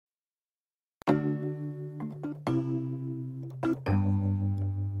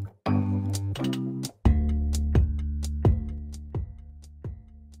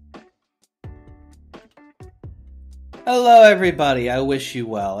Hello, everybody. I wish you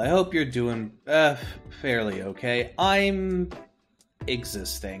well. I hope you're doing fairly okay. I'm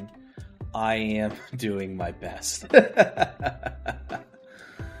existing. I am doing my best.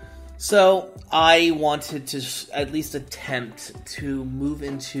 So, I wanted to at least attempt to move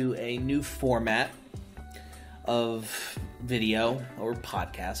into a new format of video, or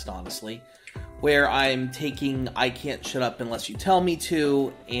podcast, honestly, where I'm taking I Can't Shut Up Unless You Tell Me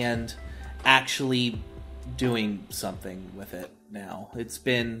To, and actually doing something with it now. It's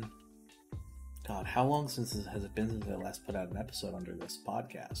been, God, how long has it been since I last put out an episode under this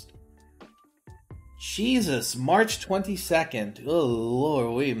podcast? Jesus, March 22nd. Oh,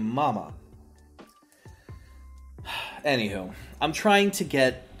 Lord, we mama. Anywho, I'm trying to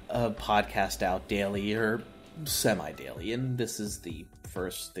get a podcast out daily, or semi-daily, and this is the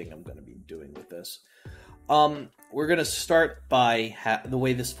first thing I'm going to be doing with this. We're going to start by, the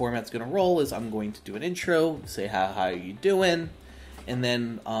way this format's going to roll is I'm going to do an intro, say how are you doing, and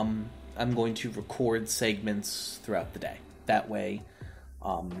then I'm going to record segments throughout the day. That way,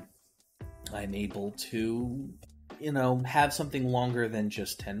 I'm able to, have something longer than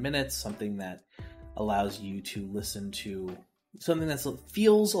just 10 minutes, something that allows you to listen to, something that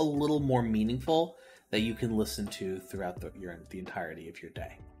feels a little more meaningful that you can listen to throughout the entirety of your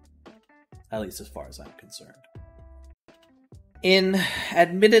day. At least as far as I'm concerned. In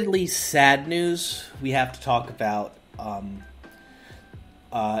admittedly sad news, we have to talk about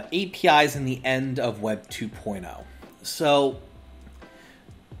APIs and the end of Web 2.0. So,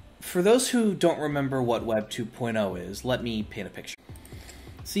 for those who don't remember what Web 2.0 is, let me paint a picture.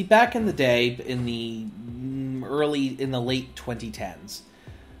 See, back in the day, in the late 2010s,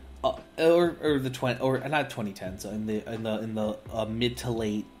 not 2010s, in the mid to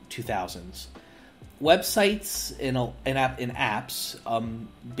late 2000s, websites and apps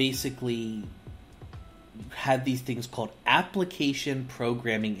basically had these things called application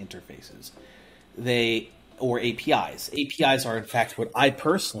programming interfaces. Or APIs. APIs are, in fact, what I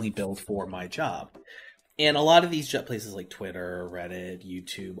personally build for my job. And a lot of these places like Twitter, Reddit,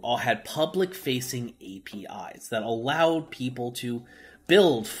 YouTube, all had public-facing APIs that allowed people to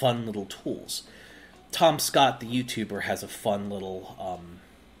build fun little tools. Tom Scott, the YouTuber, has a fun little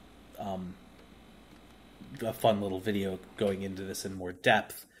video going into this in more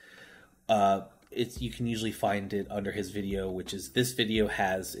depth. You can usually find it under his video, which is, this video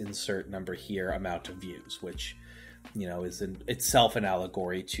has insert number here amount of views, which is in itself an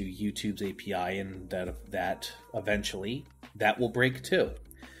allegory to YouTube's API, and that eventually that will break too.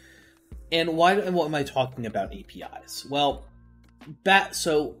 And what am I talking about APIs? Well,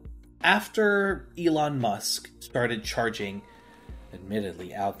 so after Elon Musk started charging,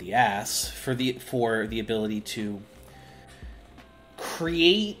 admittedly out the ass, for the ability to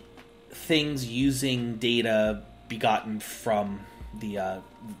create things using data begotten from their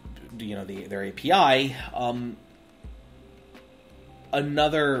API,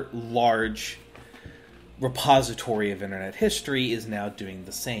 another large repository of internet history is now doing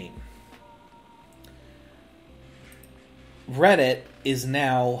the same. Reddit is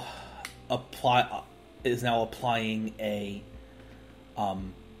now applying a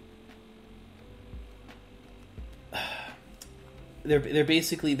They're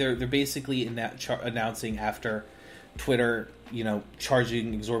basically announcing, after Twitter,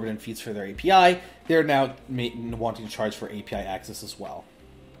 charging exorbitant fees for their API, they're now wanting to charge for API access as well.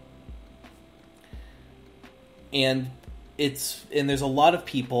 And there's a lot of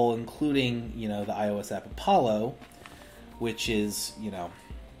people, including the iOS app Apollo, which is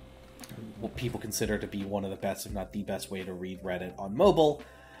what people consider to be one of the best, if not the best, way to read Reddit on mobile,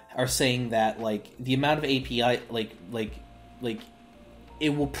 are saying that the amount of API it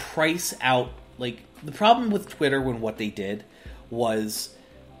will price out, the problem with Twitter when what they did was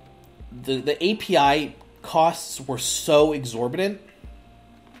the API costs were so exorbitant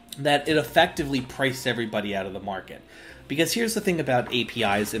that it effectively priced everybody out of the market. Because here's the thing about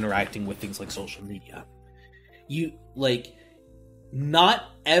APIs interacting with things like social media. Not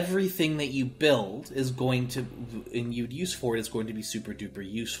everything that you build is going to, and you'd use for it, is going to be super duper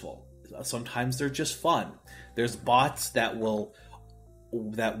useful. Sometimes they're just fun. There's bots that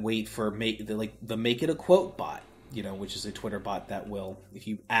wait for the make it a quote bot, which is a Twitter bot that will, if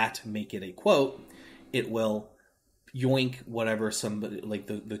you make it a quote, it will yoink whatever somebody,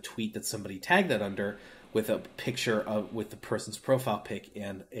 the tweet that somebody tagged that under, with a picture with the person's profile pic,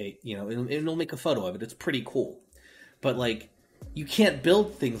 and it'll make a photo of it. It's pretty cool. But you can't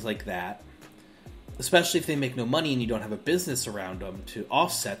build things like that, especially if they make no money and you don't have a business around them to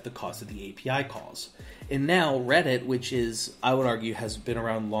offset the cost of the API calls. And now Reddit, which is, I would argue, has been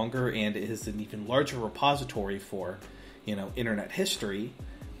around longer and is an even larger repository for internet history,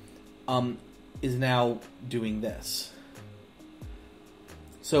 is now doing this.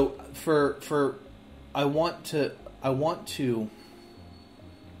 So I want to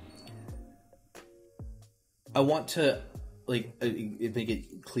make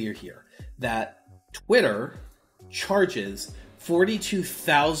it clear here that Twitter charges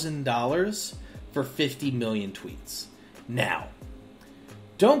 $42,000 for 50 million tweets. Now,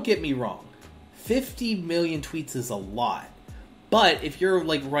 don't get me wrong, 50 million tweets is a lot, but if you're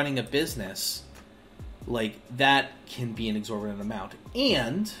running a business, that can be an exorbitant amount.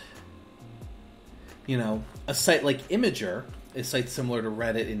 And a site like Imager, a site similar to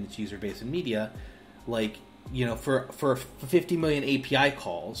Reddit in its user base and media, for 50 million API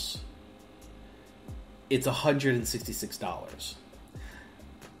calls, it's $166.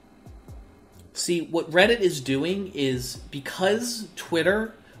 See, what Reddit is doing is, because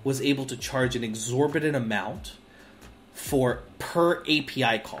Twitter was able to charge an exorbitant amount per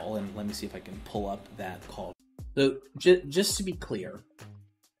API call, and let me see if I can pull up that call. So, just to be clear,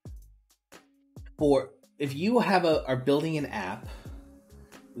 if you are building an app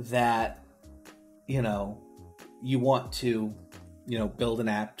that, you want to, build an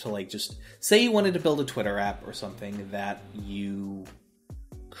app to just say you wanted to build a Twitter app or something that you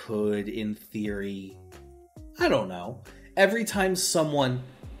could, in theory, I don't know, every time someone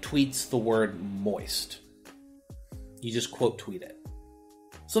tweets the word moist, you just quote tweet it.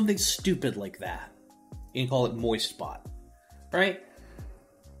 Something stupid like that. You can call it MoistBot, right?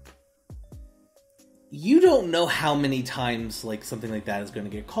 You don't know how many times something like that is going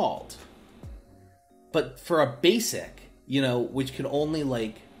to get called. But for a basic, which can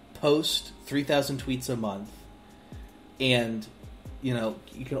only post 3,000 tweets a month, and you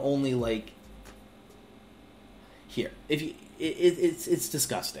can only here. If you, it's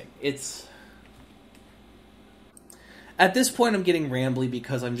disgusting. It's at this point I'm getting rambly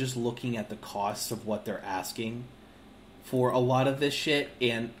because I'm just looking at the costs of what they're asking for a lot of this shit,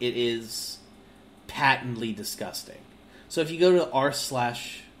 and it is patently disgusting. So if you go to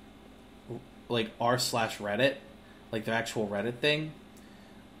r/Reddit, their actual Reddit thing,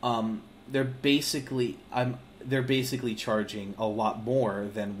 they're basically charging a lot more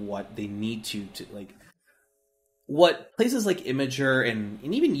than what they need to what places like Imager and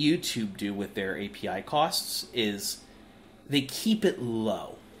even YouTube do with their API costs is they keep it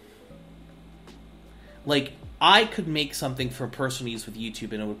low. I could make something for personal use with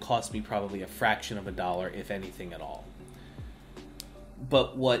YouTube and it would cost me probably a fraction of a dollar, if anything at all.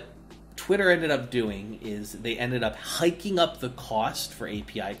 But what Twitter ended up doing is they ended up hiking up the cost for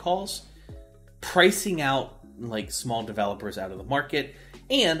API calls, pricing out small developers out of the market.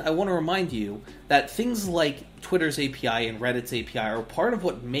 And I want to remind you that things like Twitter's API and Reddit's API are part of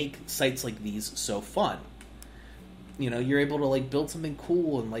what make sites like these so fun. You're able to build something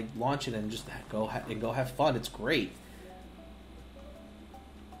cool and launch it and just go have fun. It's great.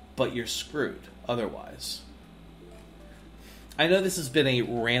 But you're screwed otherwise. I know this has been a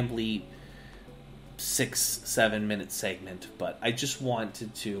rambly 6-7 minute segment, but I just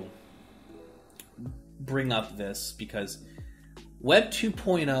wanted to bring up this because Web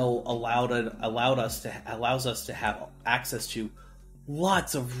 2.0 allows us to have access to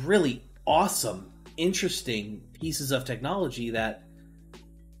lots of really awesome, interesting pieces of technology that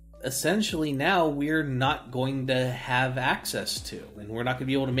essentially now we're not going to have access to, and we're not going to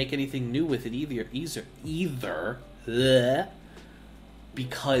be able to make anything new with it either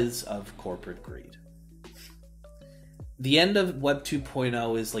because of corporate greed. The end of Web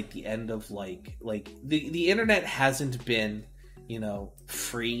 2.0 is the end of the internet hasn't been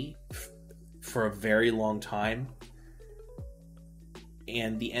free for a very long time,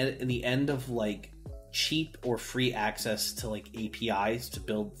 and the end of cheap or free access to APIs to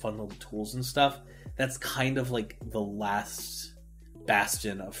build fun little tools and stuff, that's kind of the last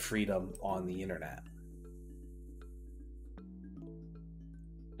bastion of freedom on the internet.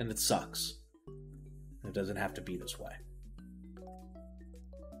 And it sucks. It doesn't have to be this way.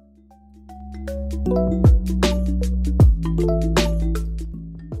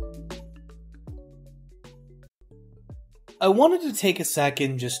 I wanted to take a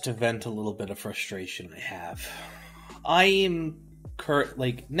second just to vent a little bit of frustration I have. I am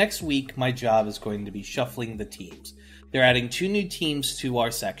next week my job is going to be shuffling the teams. They're adding 2 new teams to our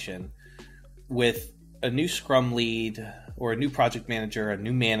section with a new scrum lead or a new project manager, a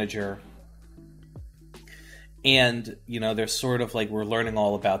new manager. And, they're sort of we're learning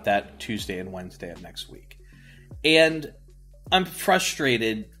all about that Tuesday and Wednesday of next week. And I'm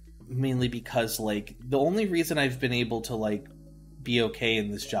frustrated mainly because the only reason I've been able to be okay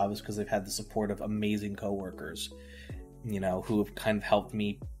in this job is because I've had the support of amazing coworkers. who have kind of helped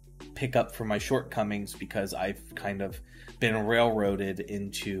me pick up for my shortcomings, because I've kind of been railroaded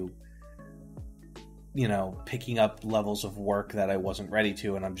into, picking up levels of work that I wasn't ready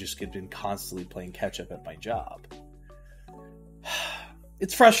to, and I'm just been constantly playing catch up at my job.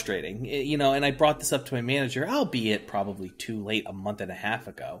 It's frustrating, and I brought this up to my manager, albeit probably too late, a month and a half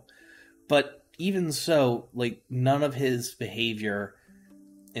ago. But even so, like, none of his behavior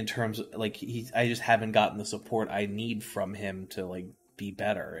in terms of, like, I just haven't gotten the support I need from him to, like, be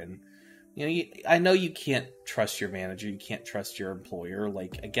better. And, I know you can't trust your manager, you can't trust your employer,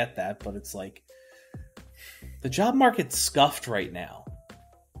 like, I get that, but it's like, the job market's scuffed right now.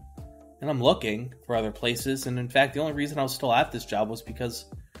 And I'm looking for other places, and in fact, the only reason I was still at this job was because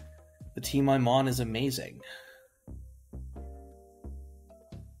the team I'm on is amazing.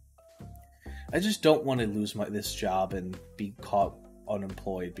 I just don't want to lose this job and be caught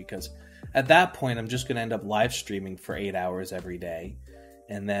unemployed, because at that point, I'm just going to end up live streaming for 8 hours every day,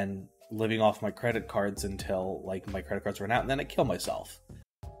 and then living off my credit cards until, like, my credit cards run out, and then I kill myself.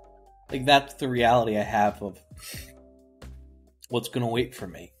 Like, that's the reality I have of what's going to wait for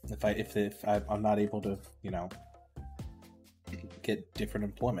me if I'm not able to, get different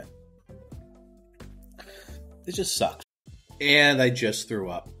employment. It just sucks. And I just threw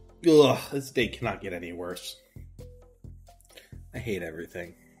up. Ugh, this day cannot get any worse. I hate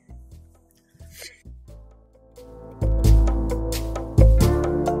everything.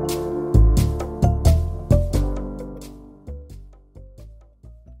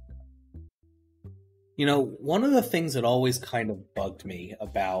 One of the things that always kind of bugged me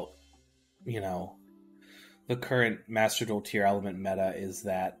about, the current Master Duel tier element meta is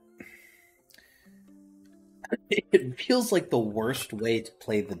that it feels like the worst way to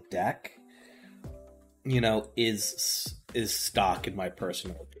play the deck, is stock, in my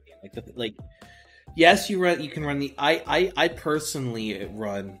personal opinion. Yes, you can run the. I personally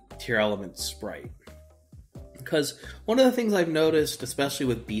run tier element Sprite. Because one of the things I've noticed, especially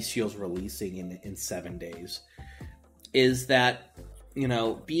with Bestials releasing in 7 days, is that,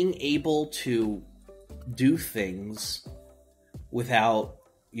 being able to do things without,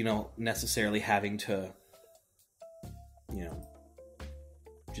 necessarily having to,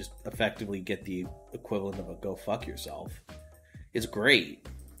 just effectively get the equivalent of a go fuck yourself is great.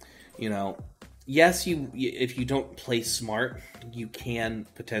 Yes, if you don't play smart, you can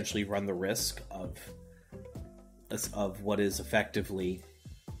potentially run the risk of what is effectively,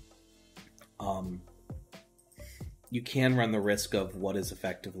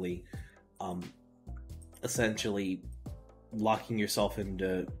 essentially locking yourself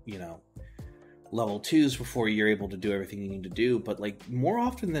into, level 2s before you're able to do everything you need to do. But, like, more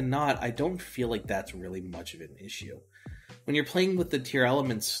often than not, I don't feel like that's really much of an issue. When you're playing with the tier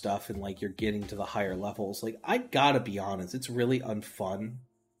elements stuff and, like, you're getting to the higher levels, like, I gotta be honest, it's really unfun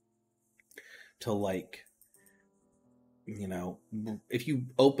to, like, if you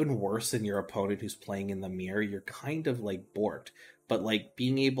open worse than your opponent who's playing in the mirror, you're kind of, like, borked. But, like,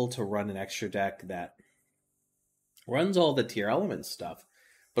 being able to run an extra deck that runs all the tier element stuff,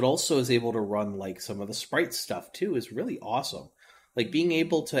 but also is able to run, like, some of the sprite stuff too, is really awesome. Like, being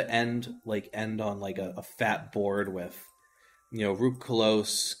able to end on, like, a fat board with, Rook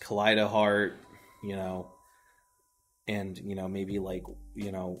Kolos, Kaleidoheart, and, maybe, like,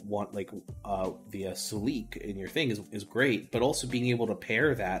 want, like, the Salik in your thing is great, but also being able to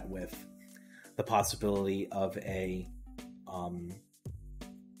pair that with the possibility of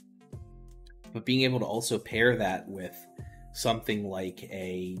but being able to also pair that with something like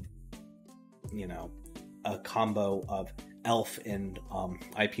a combo of Elf and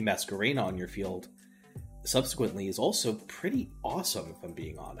IP Masquerena on your field subsequently is also pretty awesome, if I'm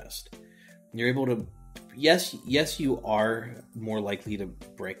being honest. You're able to, yes, you are more likely to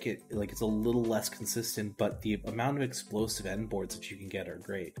break it, like, it's a little less consistent, but the amount of explosive end boards that you can get are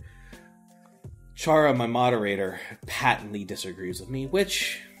great. Chara, my moderator, patently disagrees with me,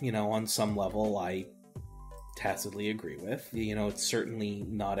 which, on some level I tacitly agree with. It's certainly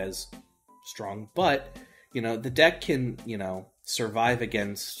not as strong, but, the deck can, survive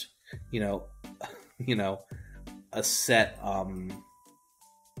against, a set,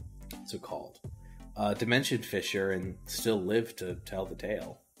 what's it called? Dimension Fisher, and still live to tell the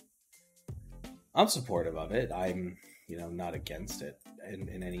tale. I'm supportive of it. I'm, not against it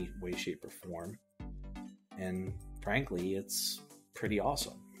in any way, shape, or form. And frankly, it's pretty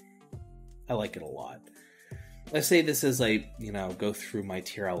awesome. I like it a lot. I say this as I, go through my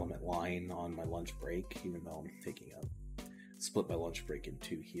tier element line on my lunch break, even though I'm split my lunch break in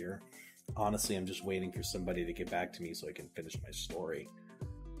two here. Honestly, I'm just waiting for somebody to get back to me so I can finish my story.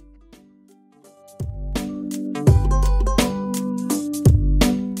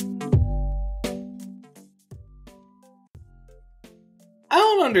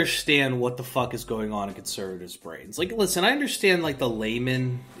 understand what the fuck is going on in conservatives' brains. Like, listen, I understand, like, the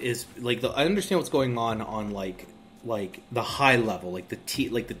layman is, like, I understand what's going on like the high level, like the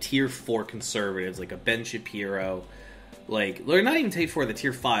tier 4 conservatives, like a Ben Shapiro, like, they're not even tier 4, the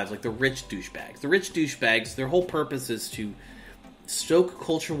tier 5s, like the rich douchebags. The rich douchebags, their whole purpose is to stoke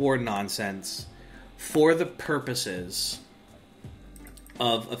culture war nonsense for the purposes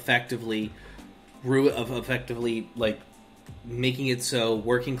of effectively, like, making it so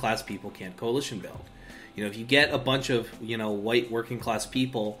working class people can't coalition build. You know, if you get a bunch of, you know, white working class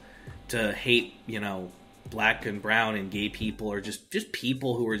people to hate, you know, black and brown and gay people, or just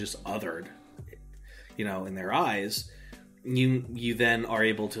people who are just othered, you know, in their eyes, you then are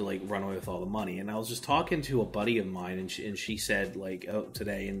able to, like, run away with all the money. And I was just talking to a buddy of mine, and she said, like, oh,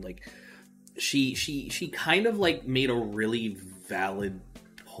 today, and, like, she kind of, like, made a really valid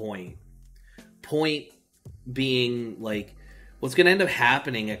point being, like, what's going to end up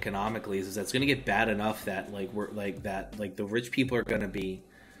happening economically is that it's going to get bad enough that, like, the rich people are going to be,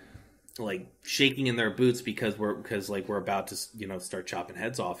 like, shaking in their boots because we're about to, you know, start chopping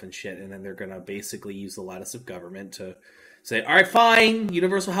heads off and shit, and then they're going to basically use the lattice of government to say, all right, fine,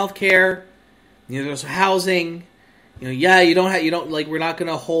 universal health care, universal housing, you know, yeah, you don't like, we're not going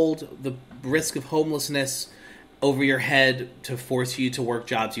to hold the risk of homelessness over your head to force you to work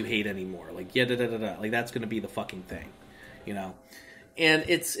jobs you hate anymore. Like, yeah, like, that's going to be the fucking thing, you know? And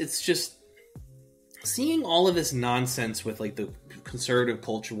it's just seeing all of this nonsense with, like, the conservative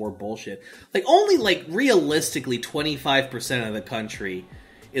culture war bullshit. Like, only, like, realistically 25% of the country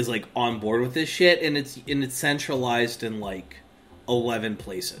is, like, on board with this shit, and it's centralized in, like, 11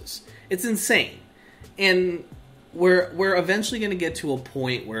 places. It's insane. And we're eventually going to get to a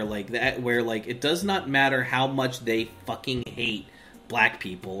point where, like, it does not matter how much they fucking hate black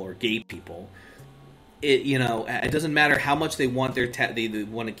people or gay people. It, you know, it doesn't matter how much they want they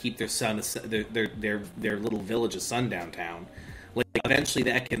want to keep their little village a sundown town. Like, eventually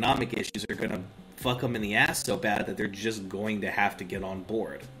the economic issues are going to fuck them in the ass so bad that they're just going to have to get on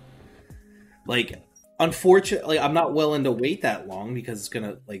board. Like, unfortunately, I'm not willing to wait that long, because it's going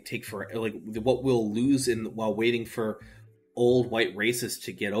to, like, take for, like, what we'll lose while waiting for old white racists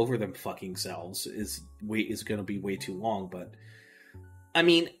to get over them fucking selves is going to be way too long. But I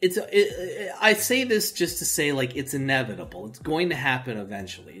mean, I say this just to say, like, it's inevitable. It's going to happen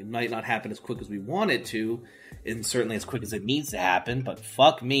eventually. It might not happen as quick as we want it to, and certainly as quick as it needs to happen, but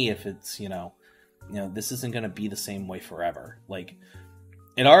fuck me if it's, you know, this isn't going to be the same way forever. Like,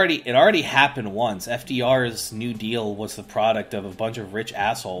 it already happened once. FDR's New Deal was the product of a bunch of rich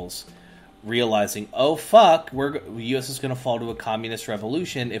assholes realizing, oh fuck, the U.S. is going to fall to a communist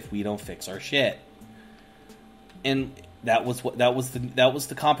revolution if we don't fix our shit. And that was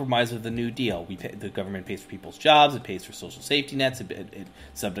the compromise of the New Deal. The government pays for people's jobs, it pays for social safety nets, it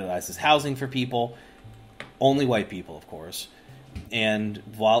subsidizes housing for people, only white people, of course. And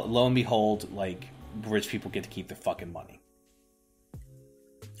lo and behold, like, rich people get to keep their fucking money.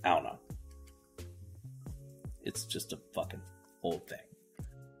 I don't know. It's just a fucking old thing.